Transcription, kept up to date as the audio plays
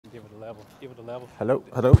Give it a level. Give it a level. Hello,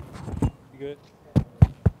 hello. You good?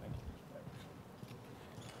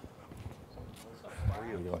 How are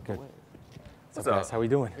you doing? Good. What's guys? up? How we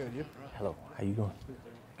doing? Good. You? Hello. How you doing?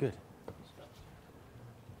 Good.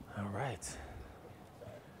 All right.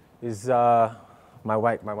 Is my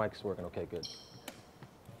mic's working? Okay, good.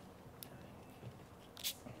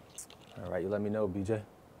 All right, you let me know, BJ.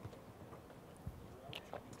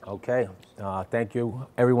 Okay. Thank you,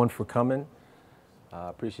 everyone, for coming.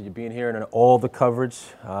 Appreciate you being here and all the coverage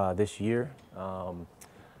this year.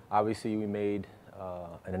 Obviously, we made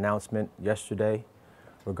an announcement yesterday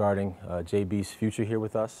regarding JB's future here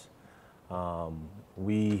with us.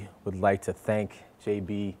 We would like to thank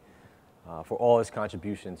JB for all his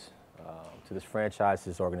contributions to this franchise,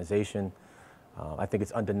 this organization. I think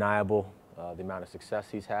it's undeniable the amount of success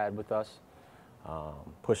he's had with us,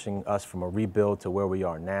 pushing us from a rebuild to where we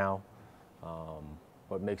are now.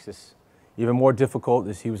 What makes this even more difficult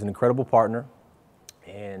is he was an incredible partner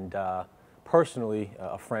and personally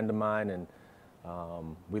a friend of mine, and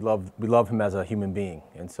we love him as a human being,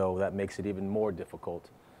 and so that makes it even more difficult.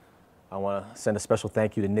 I want to send a special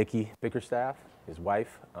thank you to Nikki Bickerstaff, his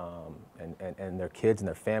wife, and their kids and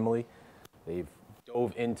their family. They've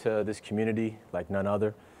dove into this community like none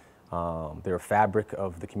other. They're a fabric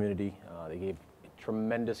of the community. They gave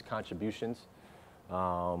tremendous contributions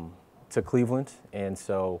to Cleveland, and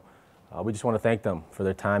so we just want to thank them for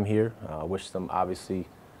their time here. Wish them obviously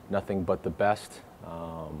nothing but the best,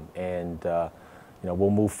 and we'll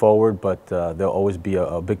move forward, but they'll always be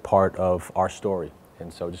a big part of our story.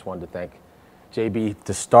 And so just wanted to thank JB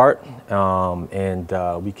to start,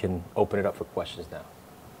 and we can open it up for questions now.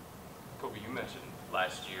 Koby, you mentioned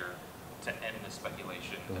last year to end the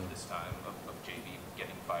speculation at this time of JB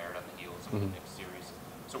getting fired on the heels of the Knicks series.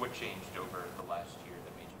 So what changed over the last year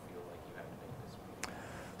that made you feel like you had to make this move?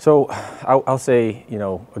 So I'll say,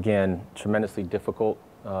 again, tremendously difficult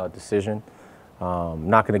decision.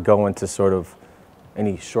 Not going to go into sort of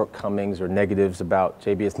any shortcomings or negatives about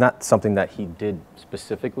JB. It's not something that he did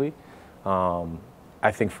specifically.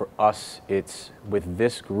 I think for us, it's with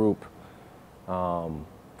this group,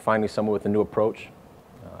 finding someone with a new approach,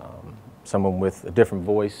 someone with a different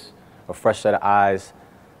voice, a fresh set of eyes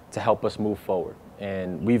to help us move forward.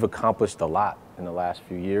 And we've accomplished a lot in the last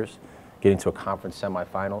few years, getting to a conference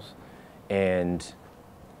semifinals, and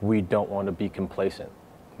we don't want to be complacent.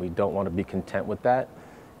 We don't want to be content with that.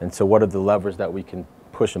 And so what are the levers that we can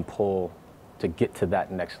push and pull to get to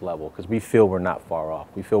that next level? Because we feel we're not far off.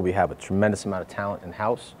 We feel we have a tremendous amount of talent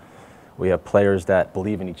in-house. We have players that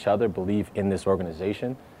believe in each other, believe in this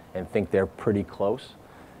organization, and think they're pretty close.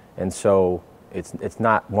 And so it's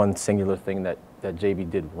not one singular thing that JB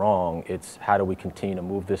did wrong. It's how do we continue to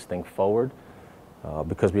move this thing forward,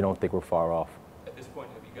 because we don't think we're far off. At this point,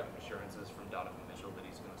 have you gotten assurances from Donovan Mitchell that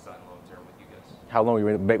he's going to sign long-term with you guys? How long are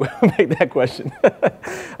we going to make that question?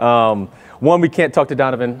 One, we can't talk to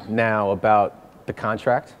Donovan now about the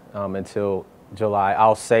contract until July.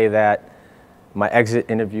 I'll say that my exit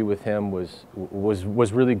interview with him was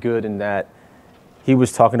really good in that he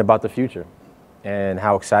was talking about the future and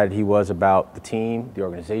how excited he was about the team, the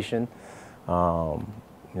organization.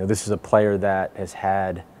 This is a player that has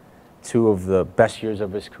had two of the best years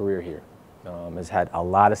of his career here, has had a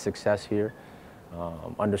lot of success here,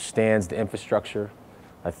 understands the infrastructure,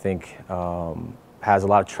 I think has a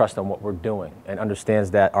lot of trust on what we're doing, and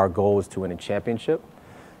understands that our goal is to win a championship.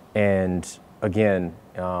 And again,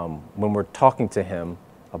 when we're talking to him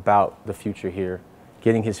about the future here,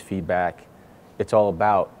 getting his feedback, it's all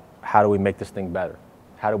about how do we make this thing better?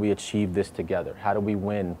 How do we achieve this together? How do we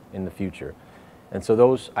win in the future? And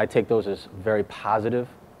so I take those as very positive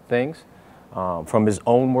things. From his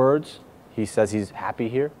own words, he says he's happy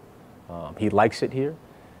here. He likes it here.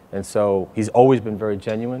 And so he's always been very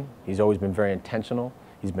genuine. He's always been very intentional.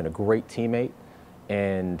 He's been a great teammate.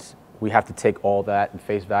 And we have to take all that in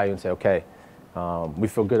face value and say, okay, we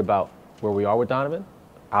feel good about where we are with Donovan.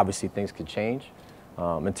 Obviously, things could change.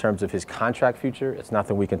 In terms of his contract future, it's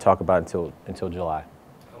nothing we can talk about until July.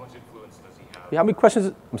 How much influence does he have? Yeah, how many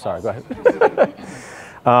questions? I'm sorry, go ahead.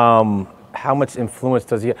 How much influence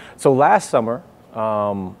does he have? So last summer,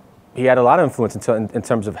 he had a lot of influence in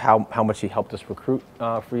terms of how much he helped us recruit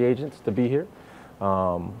free agents to be here.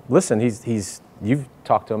 Listen, you've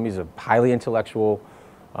talked to him. He's a highly intellectual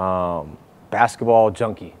basketball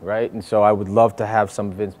junkie, right? And so I would love to have some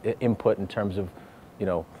of his input in terms of,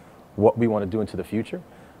 what we want to do into the future.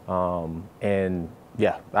 And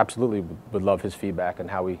yeah, absolutely would love his feedback on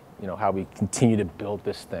how we continue to build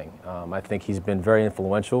this thing. I think he's been very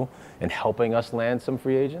influential in helping us land some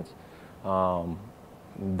free agents.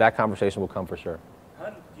 That conversation will come for sure. How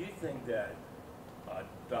do you think that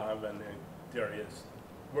Donovan and Darius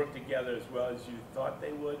work together as well as you thought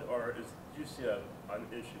they would, or do you see an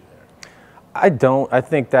issue there? I don't. I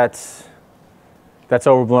think that's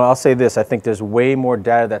overblown. I'll say this. I think there's way more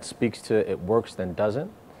data that speaks to it works than doesn't.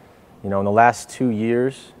 You know, in the last 2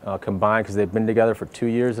 years combined, because they've been together for 2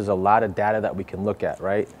 years, there's a lot of data that we can look at,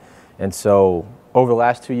 right? And so over the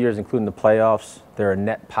last 2 years, including the playoffs, they're a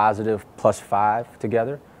net positive +5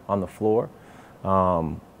 together on the floor.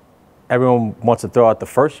 Everyone wants to throw out the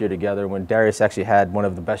first year together when Darius actually had one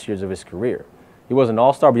of the best years of his career. He was an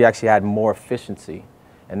all-star, but he actually had more efficiency,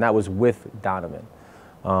 and that was with Donovan.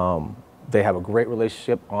 They have a great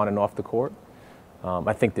relationship on and off the court.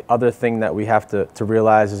 I think the other thing that we have to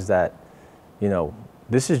realize is that, you know,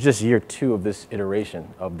 this is just year 2 of this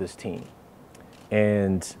iteration of this team.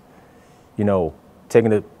 And, you know,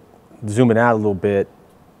 zooming out a little bit,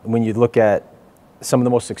 when you look at some of the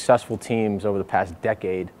most successful teams over the past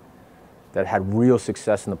decade that had real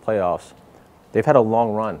success in the playoffs, they've had a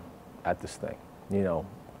long run at this thing. You know,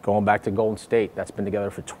 going back to Golden State, that's been together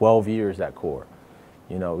for 12 years, that core.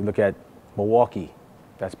 You know, look at Milwaukee,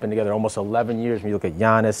 that's been together almost 11 years. When you look at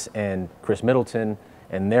Giannis and Chris Middleton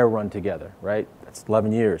and their run together, right? That's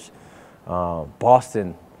 11 years.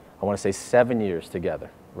 Boston, I want to say 7 years together,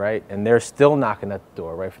 right? And they're still knocking at the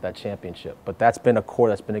door, right, for that championship. But that's been a core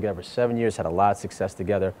that's been together for 7 years, had a lot of success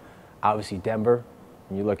together. Obviously, Denver,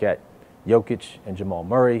 when you look at Jokic and Jamal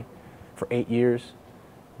Murray for 8 years,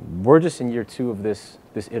 we're just in year 2 of this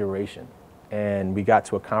iteration. And we got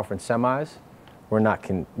to a conference semis. We're not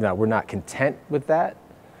content with that.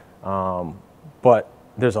 But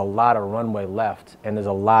there's a lot of runway left, and there's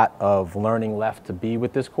a lot of learning left to be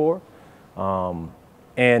with this core.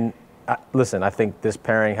 Listen, I think this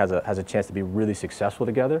pairing has a chance to be really successful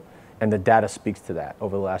together, and the data speaks to that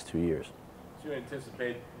over the last 2 years. Do you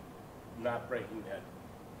anticipate not breaking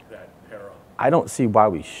that pair up? I don't see why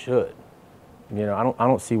we should. You know, I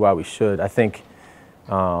don't see why we should. I think,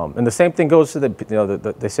 and the same thing goes to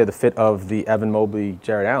they say the fit of the Evan Mobley,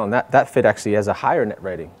 Jared Allen. That fit actually has a higher net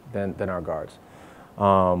rating than our guards.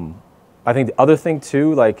 I think the other thing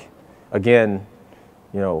too, like, again,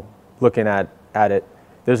 you know, looking at it,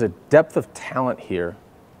 there's a depth of talent here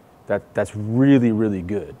that's really, really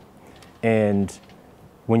good. And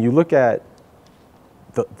when you look at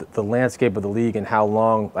the landscape of the league and how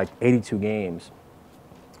long, like 82 games,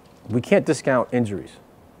 we can't discount injuries,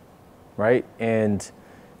 right? And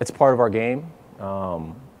it's part of our game.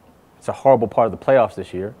 It's a horrible part of the playoffs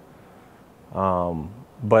this year.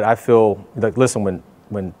 But I feel like, listen,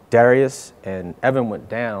 when Darius and Evan went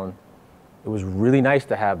down, it was really nice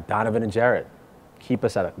to have Donovan and Jared keep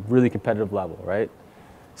us at a really competitive level, right?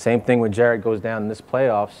 Same thing when Jared goes down in this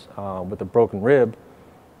playoffs with a broken rib.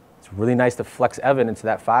 It's really nice to flex Evan into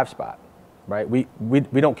that 5 spot, right? We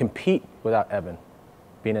don't compete without Evan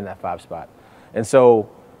being in that 5 spot. And so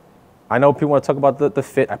I know people want to talk about the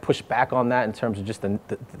fit. I push back on that in terms of just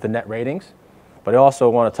the net ratings. But I also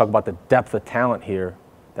want to talk about the depth of talent here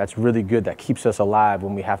that's really good, that keeps us alive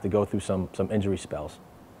when we have to go through some injury spells.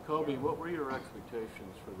 Koby, what were your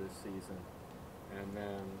expectations for this season? And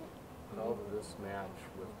then how did this match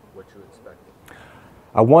with what you expected?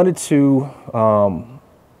 I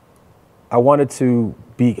wanted to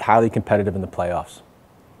be highly competitive in the playoffs.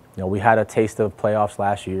 You know, we had a taste of playoffs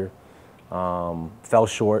last year, fell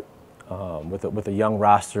short with a young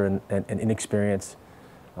roster and inexperience.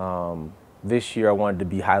 This year I wanted to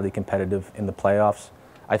be highly competitive in the playoffs.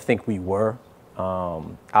 I think we were.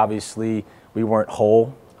 Obviously, we weren't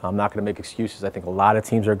whole. I'm not going to make excuses. I think a lot of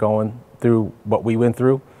teams are going through what we went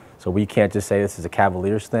through, so we can't just say this is a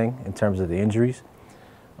Cavaliers thing in terms of the injuries.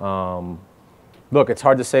 Look, it's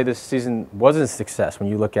hard to say this season wasn't a success when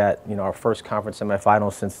you look at, you know, our first conference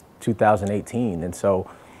semifinals since 2018, and so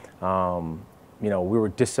you know, we were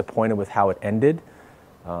disappointed with how it ended,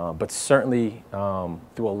 but certainly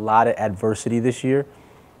through a lot of adversity this year,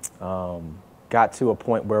 got to a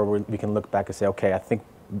point where we can look back and say, okay, I think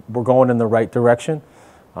we're going in the right direction.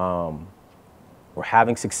 We're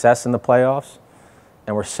having success in the playoffs,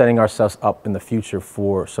 and we're setting ourselves up in the future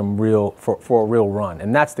for a real run.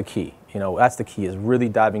 And that's the key. You know, that's the key, is really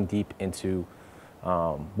diving deep into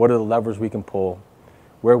what are the levers we can pull,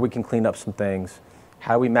 where we can clean up some things,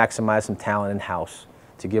 how do we maximize some talent in-house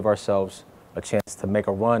to give ourselves a chance to make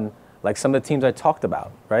a run like some of the teams I talked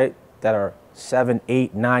about, right, that are 7,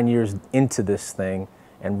 8, 9 years into this thing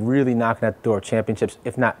and really knocking at the door of championships,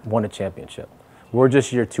 if not won a championship. We're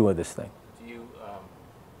just year 2 of this thing. Do you,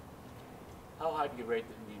 how high do you rate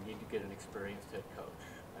that you need to get an experienced head coach?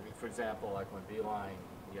 I mean, for example, like when Beeline,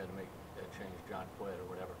 you had to make a change, John Quidd or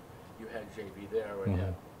whatever, you had JV there, where you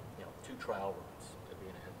had, you know, 2 trial runs to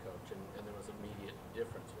being a head coach, and there was immediate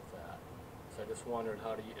difference with that. So I just wondered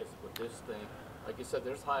how do you, with this thing, like you said,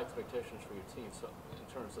 there's high expectations for your team. So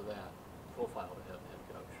in terms of that profile of head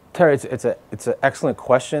coach. Terry, it's an excellent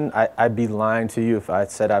question. I'd be lying to you if I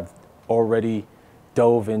said I've already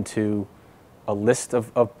dove into a list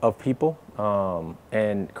of people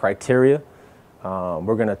and criteria.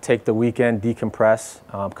 We're going to take the weekend, decompress,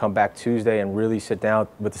 come back Tuesday and really sit down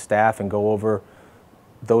with the staff and go over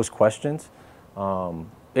those questions.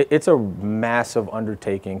 It's a massive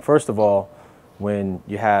undertaking. First of all, when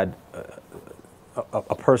you had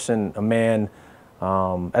a person, a man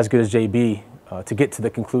as good as JB, to get to the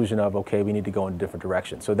conclusion of, okay, we need to go in a different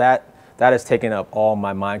direction. So that has taken up all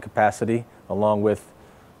my mind capacity, along with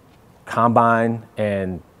combine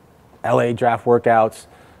and LA draft workouts.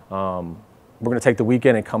 We're going to take the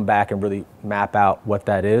weekend and come back and really map out what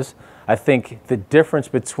that is. I think the difference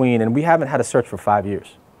between, and we haven't had a search for 5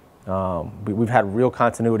 years. We've had real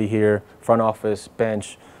continuity here, front office,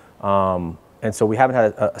 bench, and so we haven't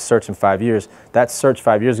had a search in 5 years. That search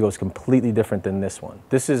 5 years ago is completely different than this one.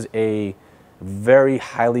 This is a very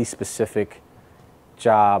highly specific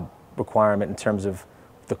job requirement in terms of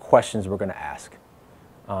the questions we're going to ask.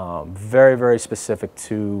 Very, very specific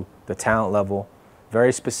to the talent level,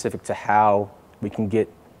 very specific to how we can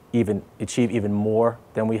achieve even more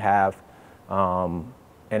than we have,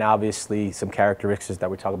 and obviously some characteristics that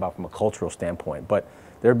we talk about from a cultural standpoint. But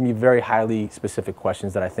there will be very highly specific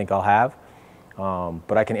questions that I think I'll have,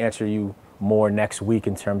 but I can answer you more next week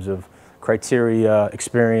in terms of criteria,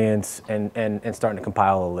 experience, and starting to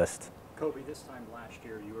compile a list. Koby, this time last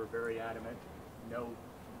year, you were very adamant, no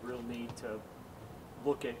real need to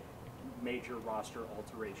look at major roster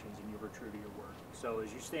alterations, and you were true to your word. So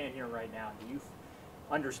as you stand here right now, do you,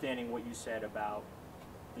 understanding what you said about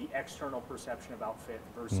the external perception about fit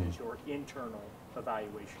versus your internal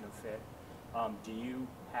evaluation of fit, do you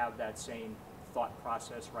have that same thought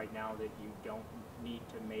process right now that you don't need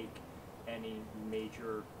to make any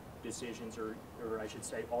major decisions or I should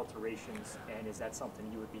say alterations, and is that something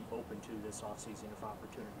you would be open to this offseason if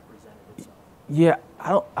opportunity presented itself? Yeah,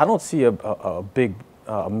 I don't see a big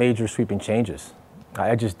major sweeping changes.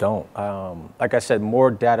 I just don't. Like I said,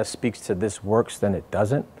 more data speaks to this works than it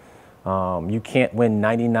doesn't. You can't win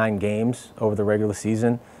 99 games over the regular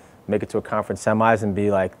season, make it to a conference semis and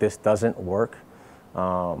be like, this doesn't work.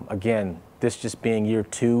 Again, this just being year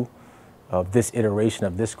 2 of this iteration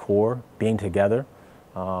of this core being together.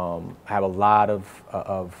 I have a lot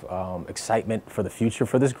of excitement for the future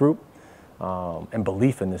for this group and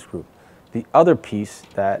belief in this group. The other piece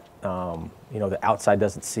that the outside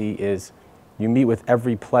doesn't see is you meet with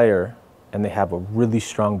every player and they have a really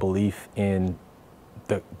strong belief in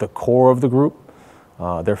the core of the group,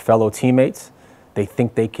 their fellow teammates. They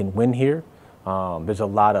think they can win here. There's a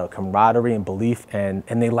lot of camaraderie and belief, and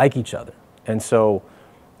they like each other. And so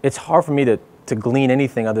it's hard for me to glean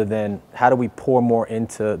anything other than how do we pour more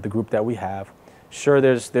into the group that we have. Sure,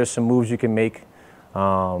 there's some moves you can make,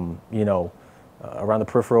 around the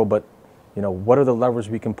peripheral, but what are the levers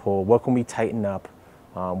we can pull? What can we tighten up?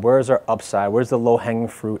 Where's our upside? Where's the low-hanging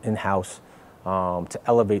fruit in-house to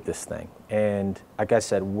elevate this thing? And like I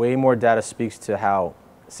said, way more data speaks to how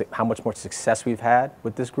much more success we've had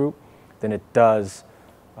with this group than it does,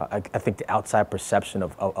 I think, the outside perception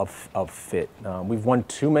of fit. We've won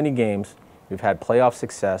too many games. We've had playoff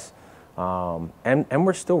success, and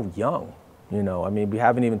we're still young. We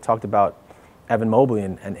haven't even talked about Evan Mobley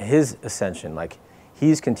and his ascension. Like,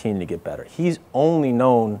 he's continuing to get better. He's only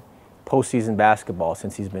known postseason basketball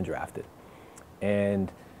since he's been drafted,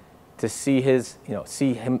 and to see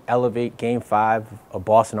him elevate Game 5 of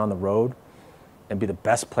Boston on the road and be the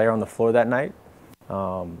best player on the floor that night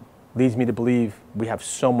leads me to believe we have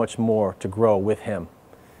so much more to grow with him.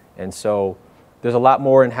 And so there's a lot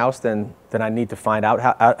more in-house than I need to find out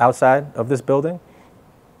outside of this building.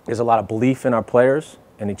 There's a lot of belief in our players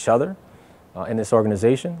and each other in this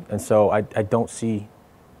organization, and so I don't see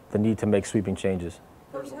the need to make sweeping changes.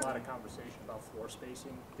 There was a lot of conversation about floor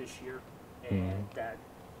spacing this year, and that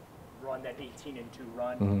 18-2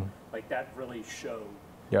 run, like that really showed.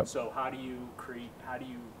 Yep. So how do you create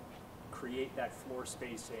that floor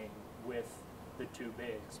spacing with the two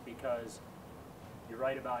bigs? Because you're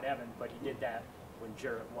right about Evan, but he did that when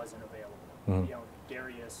Jarrett wasn't available.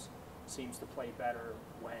 Darius seems to play better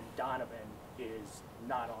when Donovan is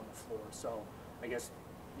not on the floor. So I guess,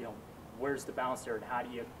 where's the balance there, and how do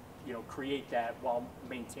you create that while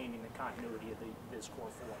maintaining the continuity of this core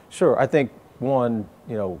four? Sure. I think, one,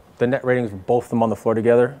 the net ratings of both of them on the floor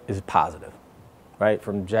together is positive, right?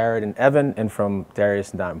 From Jarrett and Evan and from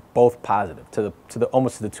Darius and Donovan, both positive to the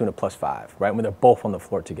almost to the tune of +5, right? When they're both on the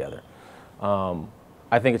floor together.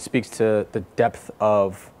 I think it speaks to the depth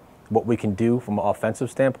of what we can do from an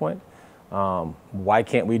offensive standpoint. Why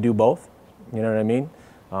can't we do both? You know what I mean?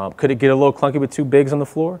 Could it get a little clunky with two bigs on the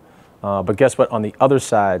floor? But guess what? On the other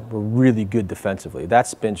side, we're really good defensively.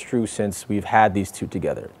 That's been true since we've had these two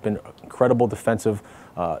together. It's been an incredible defensive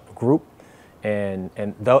group, and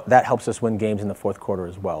that helps us win games in the fourth quarter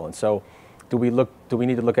as well. And so, do we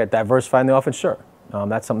need to look at diversifying the offense? Sure.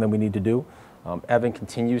 That's something that we need to do. Evan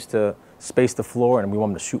continues to space the floor, and we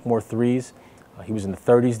want him to shoot more threes. He was in the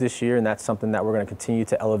 30s this year, and that's something that we're going to continue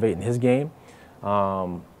to elevate in his game.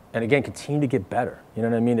 And again, continue to get better. You know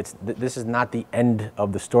what I mean? This is not the end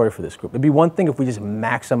of the story for this group. It'd be one thing if we just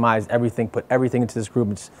maximized everything, put everything into this group,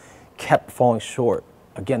 and just kept falling short.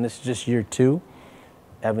 Again, this is just year 2.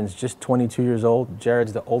 Evan's just 22 years old.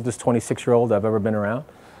 Jared's the oldest 26-year-old I've ever been around.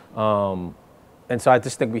 And so I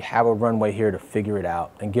just think we have a runway here to figure it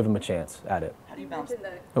out and give him a chance at it. How do you balance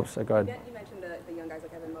Oh, sorry, go ahead. You mentioned the young guys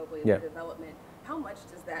like Evan Mobley and Yeah. their development. How much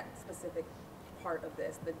does that specific part of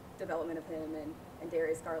this, the development of him and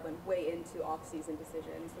Darius Garland, weigh into off-season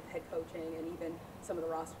decisions with head coaching and even some of the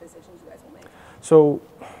roster decisions you guys will make? So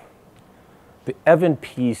the Evan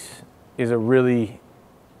piece is a really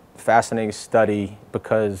fascinating study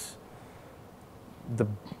because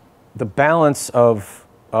the balance of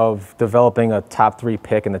developing a top 3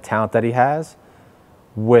 pick and the talent that he has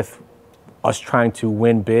with us trying to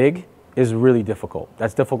win big is really difficult.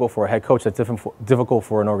 That's difficult for a head coach. That's difficult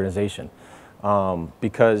for an organization.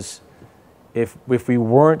 Because if we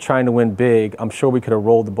weren't trying to win big, I'm sure we could have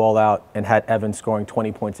rolled the ball out and had Evan scoring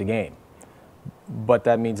 20 points a game. But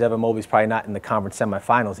that means Evan Mobley's probably not in the conference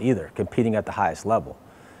semifinals either, competing at the highest level.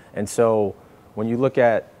 And so when you look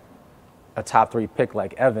at a top 3 pick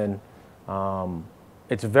like Evan,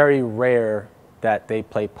 it's very rare that they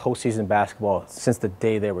play postseason basketball since the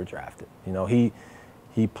day they were drafted. You know, he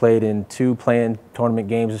played in 2 play-in tournament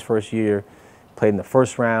games his first year, played in the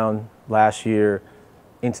first round last year,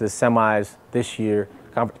 into the semis this year,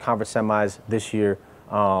 conference semis this year.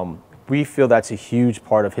 We feel that's a huge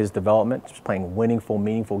part of his development. Just playing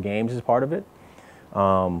meaningful games is part of it.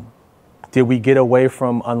 Did we get away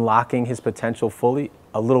from unlocking his potential fully?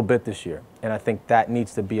 A little bit this year. And I think that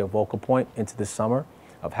needs to be a vocal point into the summer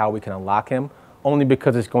of how we can unlock him, only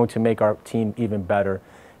because it's going to make our team even better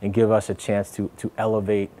and give us a chance to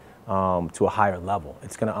elevate to a higher level.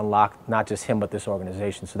 It's going to unlock not just him, but this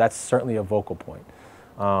organization. So that's certainly a vocal point.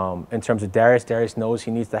 In terms of Darius knows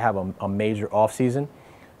he needs to have a major offseason.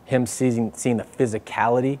 Him seeing the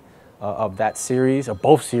physicality of that series, or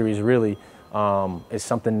both series really, is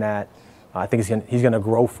something that I think he's going to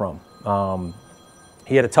grow from.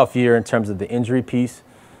 He had a tough year in terms of the injury piece,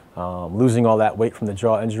 losing all that weight from the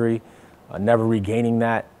jaw injury, never regaining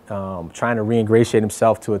that, trying to reingratiate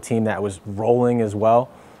himself to a team that was rolling as well,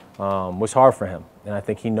 was hard for him. And I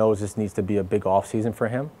think he knows this needs to be a big offseason for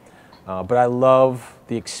him. But I love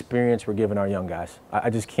the experience we're giving our young guys. I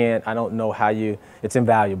just can't, I don't know how it's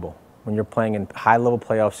invaluable when you're playing in high-level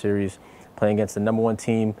playoff series, playing against the #1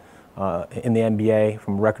 team in the NBA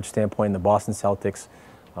from a record standpoint, the Boston Celtics,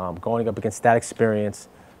 going up against that experience.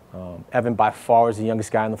 Evan by far is the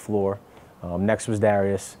youngest guy on the floor. Next was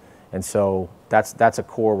Darius. And so that's a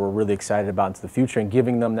core we're really excited about into the future, and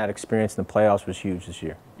giving them that experience in the playoffs was huge this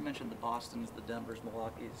year. You mentioned the Bostons, the Denvers,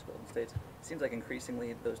 Milwaukee's, Golden States. It seems like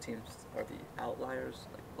increasingly those teams are the outliers.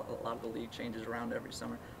 Like a lot of the league changes around every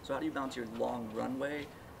summer. So how do you balance your long runway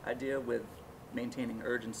idea with maintaining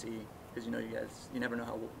urgency? Because you know you never know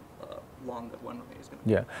how long the runway is going to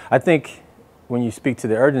be. Yeah, I think when you speak to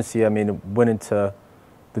the urgency, I mean, it went into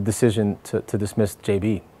the decision to dismiss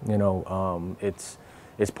JB. You know, it's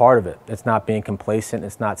part of it. It's not being complacent.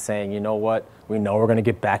 It's not saying, you know what, we know we're going to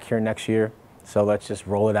get back here next year, so let's just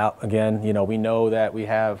roll it out again. You know, we know that we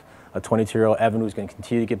have a 22-year-old Evan who's going to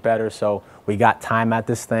continue to get better, so we got time at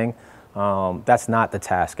this thing. That's not the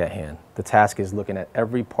task at hand. The task is looking at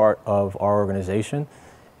every part of our organization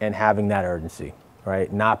and having that urgency,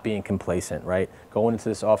 right? Not being complacent, right? Going into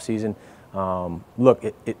this offseason, look,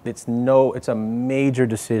 it's a major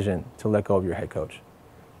decision to let go of your head coach.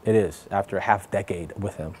 It is, after a half decade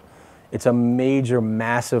with him. It's a major,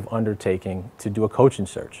 massive undertaking to do a coaching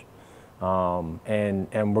search. And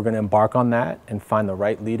we're going to embark on that and find the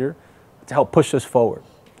right leader to help push us forward.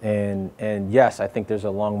 And yes, I think there's a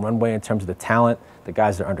long runway in terms of the talent, the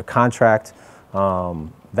guys that are under contract.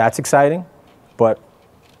 That's exciting. But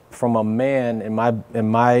from a man in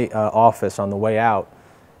my office on the way out,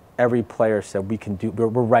 every player said we're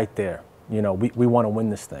right there. You know, we want to win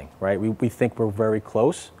this thing, right? We think we're very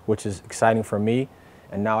close, which is exciting for me.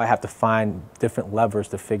 And now I have to find different levers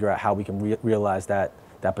to figure out how we can realize that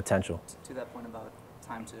potential. To that point about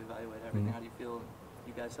time to evaluate everything, how do you feel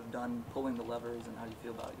guys have done pulling the levers, and how do you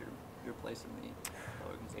feel about your place in the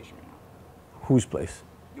organization right now? Whose place?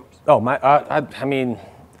 Yours. Oh, I mean,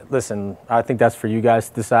 listen, I think that's for you guys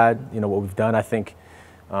to decide, what we've done. I think,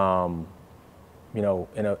 in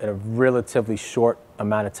a relatively short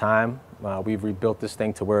amount of time, we've rebuilt this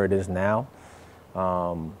thing to where it is now.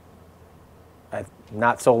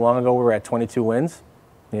 Not so long ago, we were at 22 wins,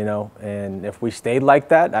 and if we stayed like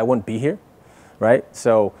that, I wouldn't be here, right?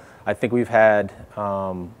 So I think we've had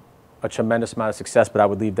a tremendous amount of success, but I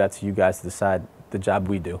would leave that to you guys to decide the job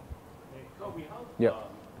we do. Hey, Koby, how Yep.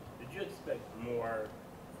 did you expect more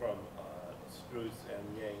from Strus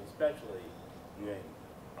and Yang, especially Yang,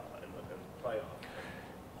 in the playoffs?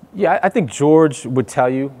 Yeah, I think George would tell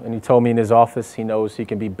you, and he told me in his office, he knows he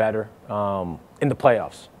can be better in the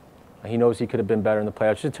playoffs. He knows he could have been better in the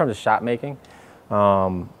playoffs, just in terms of shot making.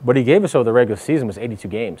 What he gave us over the regular season was 82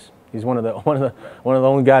 games. He's one of the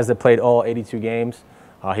only guys that played all 82 games.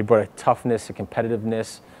 He brought a toughness, a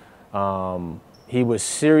competitiveness. He was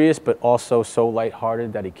serious, but also so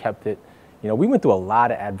lighthearted that he kept it. We went through a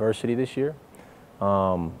lot of adversity this year.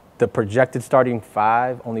 The projected starting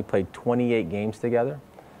five only played 28 games together.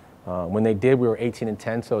 When they did, we were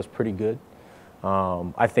 18-10, so it was pretty good.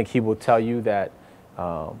 I think he will tell you that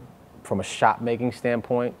from a shot-making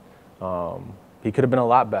standpoint, he could have been a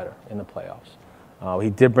lot better in the playoffs.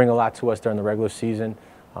 He did bring a lot to us during the regular season,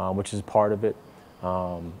 which is part of it.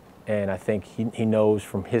 And I think he knows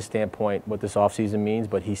from his standpoint what this offseason means,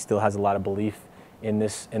 but he still has a lot of belief in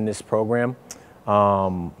this program.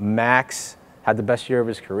 Max had the best year of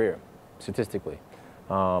his career, statistically.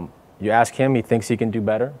 You ask him, he thinks he can do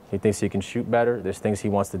better. He thinks he can shoot better. There's things he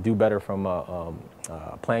wants to do better from a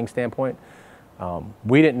playing standpoint.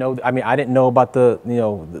 We didn't know. I didn't know about the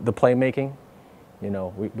playmaking.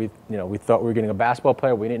 We thought we were getting a basketball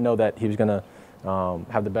player. We didn't know that he was going to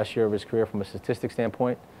have the best year of his career from a statistic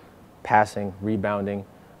standpoint. Passing, rebounding,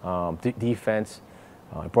 defense.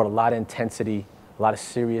 He brought a lot of intensity, a lot of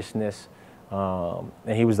seriousness, and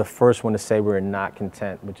he was the first one to say we're not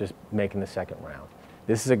content with just making the second round.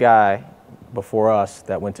 This is a guy before us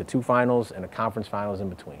that went to 2 finals and a conference finals in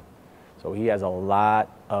between. So he has a lot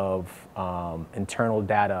of internal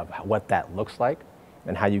data of what that looks like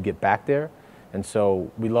and how you get back there. And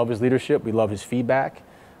so we love his leadership. We love his feedback.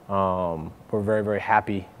 We're very, very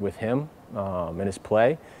happy with him and his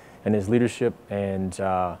play and his leadership and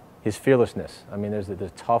his fearlessness. There's the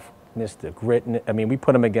toughness, the grit. We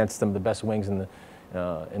put him against the best wings in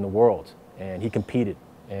the world, and he competed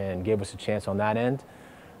and gave us a chance on that end.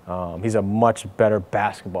 He's a much better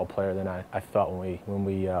basketball player than I thought when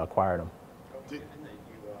we acquired him. Given that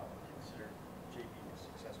you consider JB a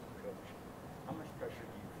successful coach, how much pressure do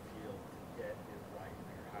you feel to get it right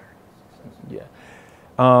when you're hiring a successor? Yeah.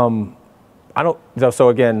 I don't. So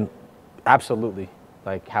again, absolutely.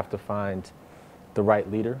 Have to find the right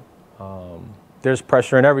leader. There's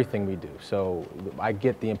pressure in everything we do. So I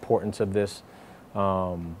get the importance of this.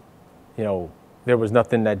 There was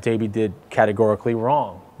nothing that JB did categorically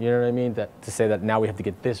wrong. You know what I mean? That to say that now we have to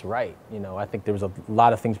get this right. I think there was a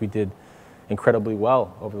lot of things we did incredibly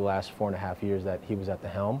well over the last 4.5 years that he was at the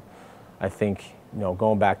helm. I think,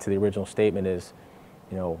 going back to the original statement is,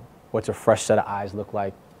 what's a fresh set of eyes look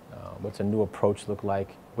like? What's a new approach look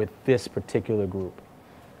like with this particular group?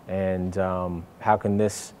 And how can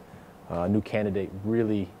this new candidate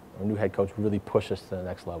really, or new head coach really push us to the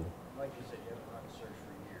next level? Like you said, you haven't run a search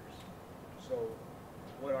for years. So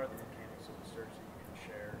what are the mechanics of the search that you can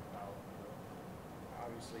share about?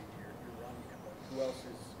 Obviously, you're running it, but who else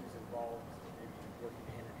is involved, maybe working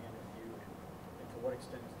hand in hand with you, and to what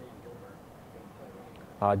extent is Dan Gilbert going to play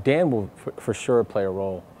a role? Dan will for sure play a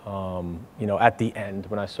role. At the end,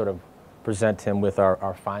 when I sort of present him with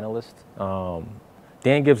our finalist,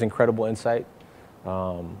 Dan gives incredible insight.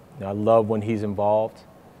 I love when he's involved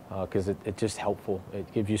because it's just helpful.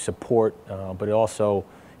 It gives you support, but it also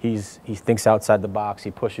he thinks outside the box.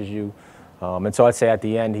 He pushes you, and so I'd say at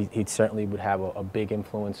the end he certainly would have a big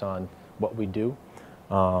influence on what we do.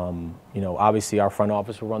 Obviously our front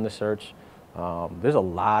office will run the search. There's a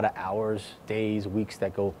lot of hours, days, weeks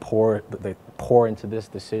that pour into this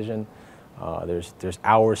decision. There's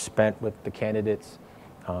hours spent with the candidates.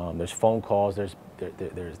 There's phone calls. There's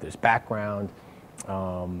background,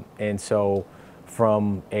 and so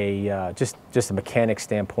from a just a mechanic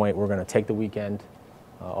standpoint, we're going to take the weekend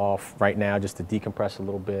off right now just to decompress a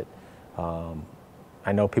little bit.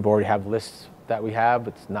 I know people already have lists that we have,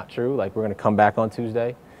 but it's not true. We're going to come back on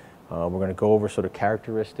Tuesday. We're going to go over sort of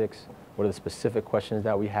characteristics, what are the specific questions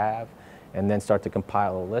that we have, and then start to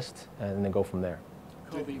compile a list and then go from there.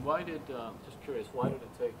 Koby, why did, just curious, why did it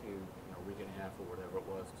take you, a week and a half or whatever it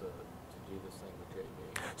was to do this thing with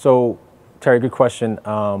JB? So, Terry, good question.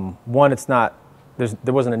 One, it's not.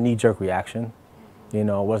 There wasn't a knee-jerk reaction. You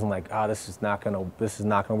know, it wasn't like, this is not gonna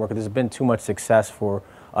work. There's been too much success for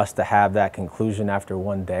us to have that conclusion after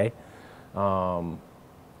one day.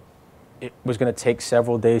 It was going to take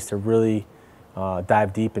several days to really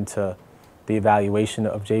dive deep into the evaluation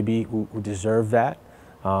of JB, who deserved that.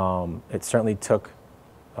 It certainly took.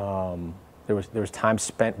 There was time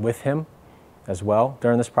spent with him as well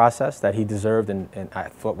during this process that he deserved, and I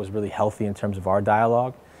thought was really healthy in terms of our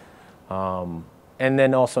dialogue. And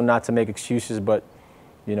then also, not to make excuses, but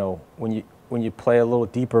you know, when you play a little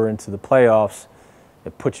deeper into the playoffs,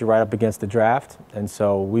 it puts you right up against the draft. And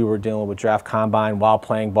so we were dealing with draft combine while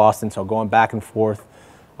playing Boston, so going back and forth.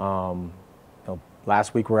 You know,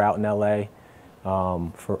 last week we're out in LA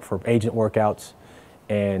for agent workouts,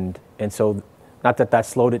 and so not that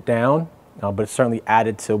slowed it down, but it certainly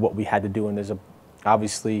added to what we had to do. And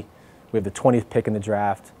obviously we have the 20th pick in the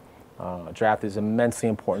draft. Draft is immensely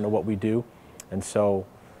important to what we do, and so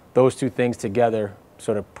those two things together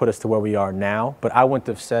sort of put us to where we are now. But I wouldn't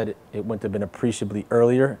have said it wouldn't have been appreciably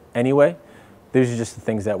earlier anyway. These are just the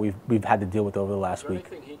things that we've had to deal with over the last week. Is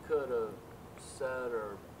there anything he could have said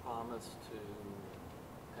or promised to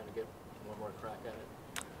kind of get one more crack at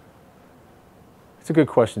it? It's a good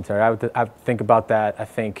question, Terry. I would think about that. I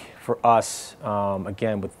think for us,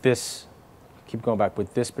 again, with this, keep going back,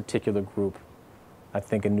 with this particular group, I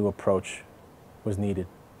think a new approach was needed.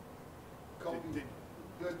 Koby,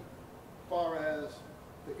 good far as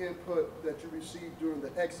the input that you received during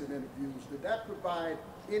the exit interviews, did that provide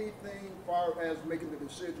anything far as making the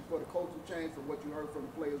decision for the coaching change from what you heard from the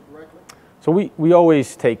players directly? So we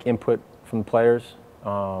always take input from the players.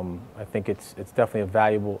 I think it's definitely a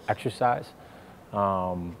valuable exercise.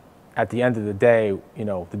 At the end of the day, you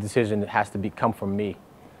know, the decision has to come from me,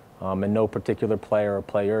 and no particular player or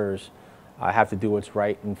players. I have to do what's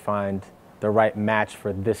right and find the right match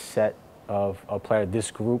for this set of a player, this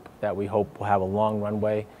group that we hope will have a long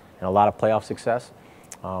runway and a lot of playoff success,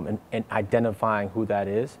 and identifying who that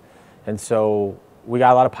is. And so we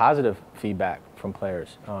got a lot of positive feedback from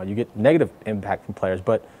players. You get negative impact from players,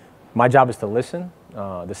 but my job is to listen,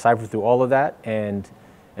 decipher through all of that, and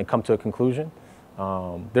come to a conclusion.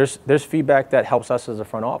 There's feedback that helps us as a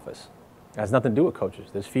front office. It has nothing to do with coaches.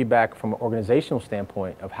 There's feedback from an organizational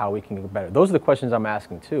standpoint of how we can get better. Those are the questions I'm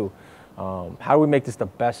asking too. How do we make this the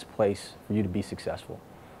best place for you to be successful?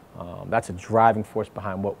 That's a driving force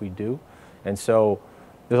behind what we do. And so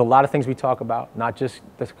there's a lot of things we talk about, not just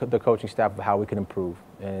the coaching staff, of how we can improve.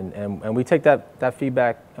 And we take that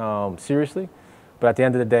feedback seriously. But at the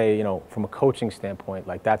end of the day, you know, from a coaching standpoint,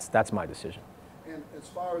 like that's my decision. And as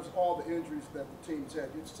far as all the injuries that the teams had,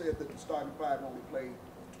 you said that the starting five only played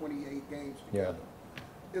 28 games together.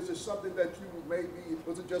 Yeah. Is it something that you maybe,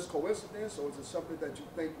 was it just coincidence, or is it something that you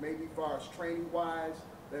think maybe as far as training-wise,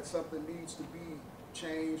 that something needs to be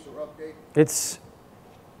changed or updated?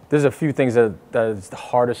 There's a few things that is the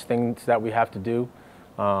hardest things that we have to do.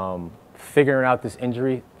 Figuring out this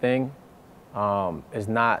injury thing is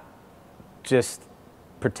not just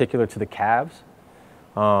particular to the Cavs.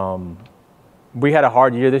 We had a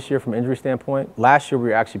hard year this year from an injury standpoint. Last year we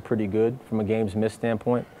were actually pretty good from a games missed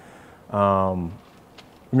standpoint.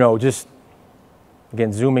 You know, just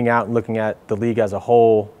again zooming out and looking at the league as a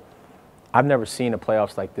whole, I've never seen a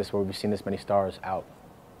playoffs like this where we've seen this many stars out.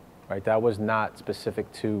 Right, that was not specific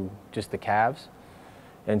to just the Cavs,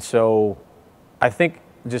 and so I think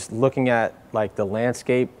just looking at like the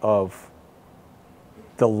landscape of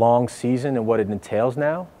the long season and what it entails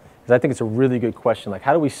now, is I think it's a really good question. Like,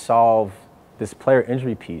 how do we solve this player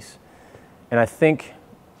injury piece? And I think,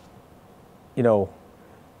 you know,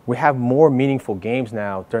 we have more meaningful games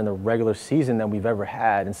now during the regular season than we've ever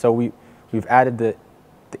had. And so we've added the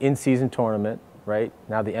in-season tournament, right?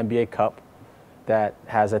 Now the NBA Cup that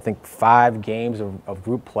has, I think, 5 games of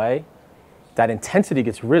group play. That intensity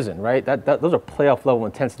gets risen, right? Those are playoff level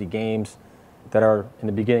intensity games that are in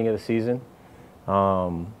the beginning of the season.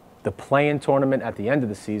 The play-in tournament at the end of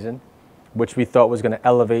the season, which we thought was going to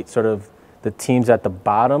elevate sort of the teams at the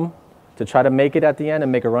bottom to try to make it at the end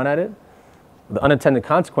and make a run at it. The unintended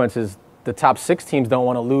consequences, the top 6 teams don't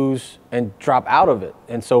want to lose and drop out of it.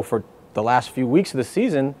 And so for the last few weeks of the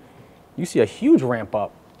season, you see a huge ramp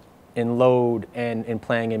up in load and in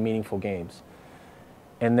playing in meaningful games.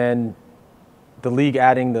 And then the league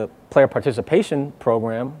adding the player participation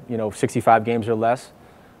program, you know, 65 games or less,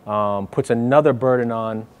 puts another burden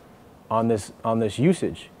on this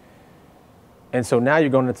usage. And so now you're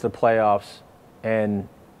going into the playoffs, and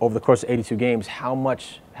over the course of 82 games, how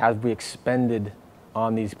much have we expended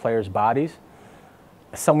on these players' bodies?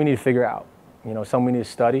 Something we need to figure out. You know, something we need to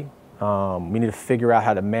study. We need to figure out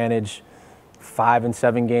how to manage 5 games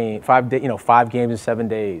in 7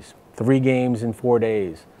 days, 3 games in 4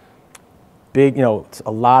 days. It's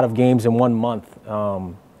a lot of games in 1 month.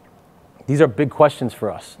 These are big questions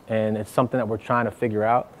for us, and it's something that we're trying to figure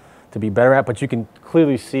out to be better at, but you can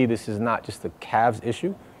clearly see this is not just the Cavs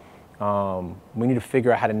issue. We need to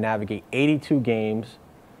figure out how to navigate 82 games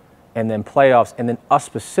and then playoffs, and then us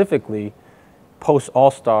specifically, post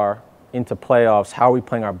All-Star into playoffs, how are we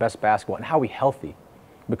playing our best basketball and how are we healthy?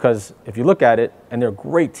 Because if you look at it, and they're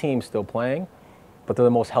great teams still playing, but they're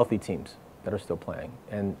the most healthy teams that are still playing.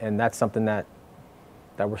 And that's something that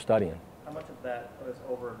we're studying. How much of that was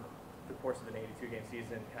over the course of an 82-game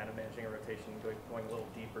season, kind of managing a rotation, going a little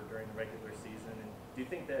deeper during the regular season? And do you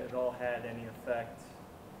think that it all had any effect,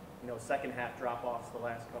 second half drop-offs the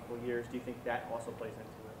last couple of years? Do you think that also plays into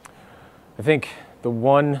it? I think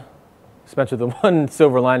Spencer, the one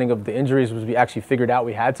silver lining of the injuries was we actually figured out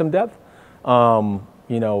we had some depth.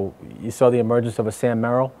 You saw the emergence of a Sam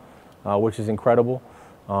Merrill, which is incredible.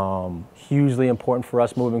 Hugely important for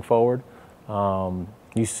us moving forward.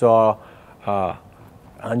 You saw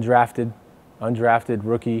undrafted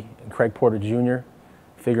rookie Craig Porter Jr.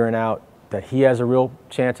 figuring out that he has a real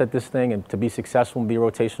chance at this thing and to be successful and be a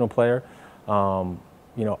rotational player.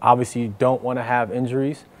 Obviously you don't want to have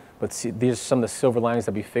injuries, but these are some of the silver linings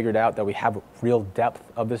that we figured out, that we have real depth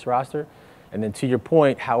of this roster. And then to your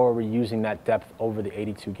point, how are we using that depth over the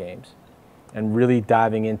 82 games? And really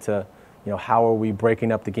diving into, how are we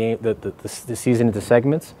breaking up the season into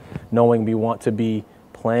segments, knowing we want to be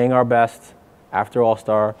playing our best after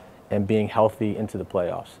All-Star and being healthy into the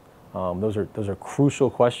playoffs. Those are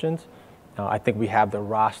crucial questions. I think we have the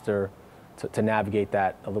roster to navigate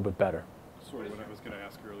that a little bit better. Sort of what I was going to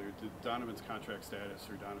ask earlier. Did Donovan's contract status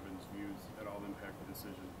or Donovan's views at all impact the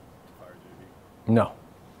decision to fire JV? No.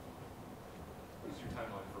 What is your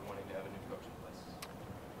timeline for wanting to have a new coach in place?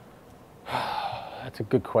 That's a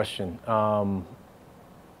good question.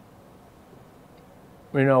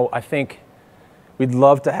 I think we'd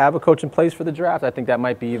love to have a coach in place for the draft. I think that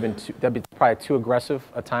might be that'd be probably too aggressive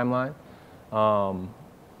a timeline.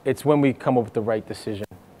 It's when we come up with the right decision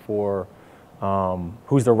for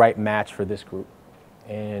who's the right match for this group.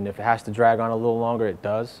 And if it has to drag on a little longer, it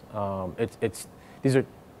does.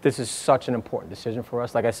 This is such an important decision for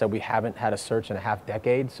us. Like I said, we haven't had a search in a half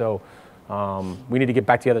decade, so we need to get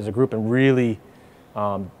back together as a group and really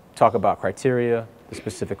talk about criteria, the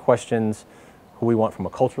specific questions, who we want from a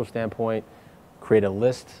cultural standpoint, create a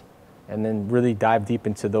list, and then really dive deep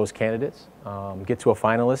into those candidates, get to a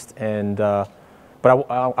finalist. And but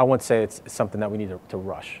I won't say it's something that we need to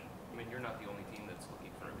rush. I mean, you're not the only team that's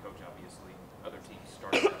looking for a coach, obviously. Other teams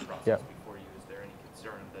started that process before you. Is there any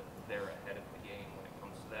concern that they're ahead of the game when it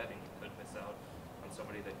comes to that and you could miss out on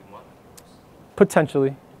somebody that you want?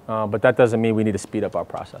 Potentially, but that doesn't mean we need to speed up our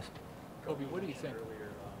process. Koby, what do you think?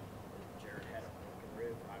 Earlier, Jared had a broken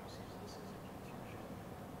rib. Obviously, this is a contusion.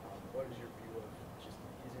 What is your view of just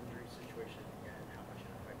his injury situation and how much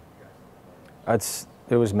it affected you guys?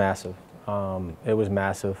 It was massive. It was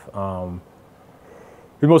massive.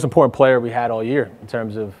 The most important player we had all year in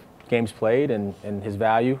terms of games played and his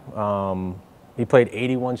value. He played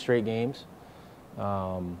 81 straight games,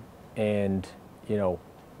 and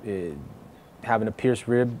having a pierced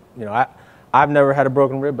rib. I've never had a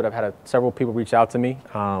broken rib, but I've had several people reach out to me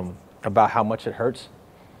about how much it hurts.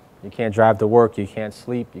 You can't drive to work, you can't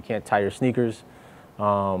sleep, you can't tie your sneakers.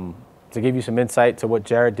 To give you some insight to what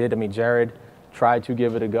Jared did, Jared tried to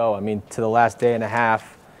give it a go. To the last day and a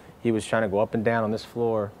half, he was trying to go up and down on this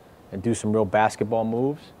floor and do some real basketball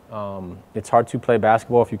moves. It's hard to play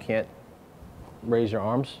basketball if you can't raise your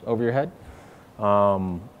arms over your head. I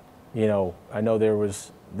know there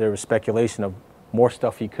was speculation of more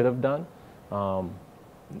stuff he could have done.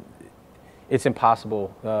 It's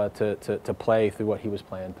impossible to play through what he was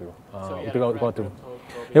playing through. Going through.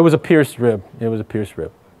 It was a pierced rib.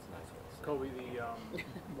 Koby,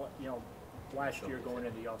 last year going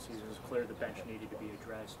into the offseason, it was clear the bench needed to be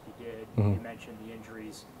addressed. You did. Mm-hmm. You mentioned the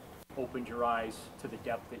injuries opened your eyes to the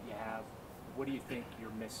depth that you have. What do you think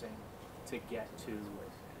you're missing to get to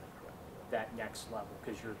that next level?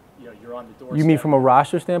 Because you're on the doorstep. You mean from a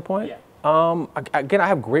roster standpoint? Yeah. Again, I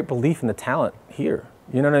have great belief in the talent here.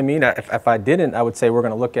 You know what I mean? If I didn't, I would say we're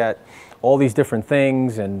going to look at all these different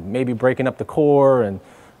things and maybe breaking up the core and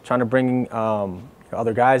trying to bring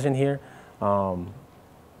other guys in here.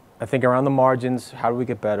 I think around the margins, how do we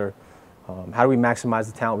get better? How do we maximize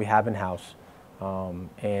the talent we have in-house?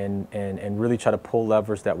 And really try to pull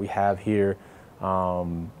levers that we have here,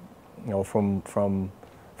 from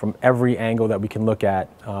every angle that we can look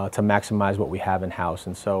at to maximize what we have in-house.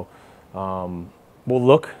 And so we'll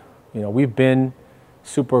look You know, we've been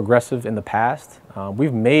super aggressive in the past.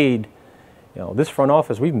 We've made, you know, this front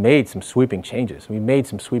office, we've made some sweeping changes. We've made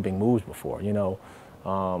some sweeping moves before, you know.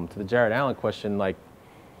 To the Jared Allen question, like,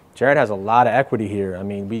 Jared has a lot of equity here. I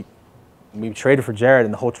mean, we traded for Jared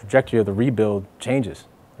and the whole trajectory of the rebuild changes,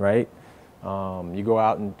 right? You go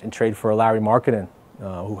out and trade for a Larry Markkinen,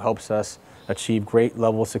 who helps us achieve great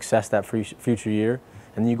level of success that future year.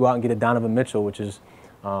 And then you go out and get a Donovan Mitchell, which is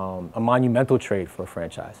a monumental trade for a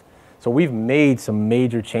franchise. So we've made some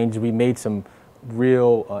major changes. We made some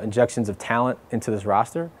real injections of talent into this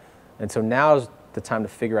roster. And so now's the time to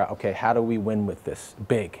figure out, okay, how do we win with this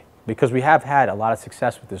big? Because we have had a lot of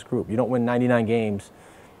success with this group. You don't win 99 games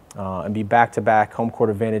and be back-to-back home court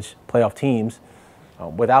advantage playoff teams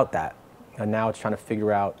without that. And now it's trying to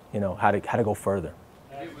figure out, you know, how to go further.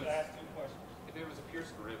 If it was a pure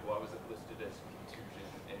rib, why was it listed as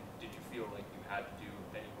contusion? And did you feel like you had to do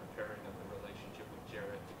any repairing of the relationship with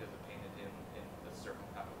Jarrett because it painted him in a certain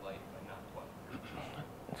kind of light by not playing?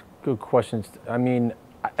 Good questions. I mean,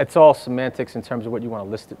 it's all semantics in terms of what you want to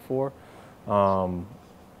list it for.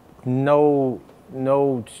 No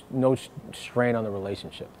strain on the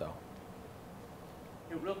relationship, though.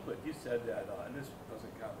 Hey, real quick, you said that, and this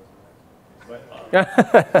doesn't count as an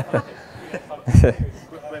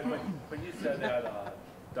but you said that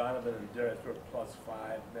Donovan and Jarrett were +5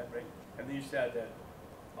 net rate, and then you said that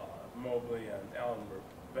Mobley and Allen were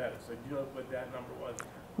better. So do you know what that number was? I'm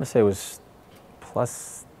gonna say it was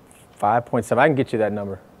plus 5.7. I can get you that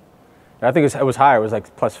number. I think it was higher. It was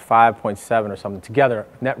like plus 5.7 or something together,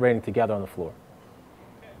 net rating together on the floor.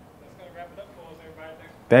 Okay, that's gonna wrap it up for us, everybody.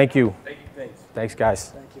 Thank you. Thanks. Thanks,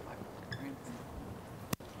 guys. Thank you.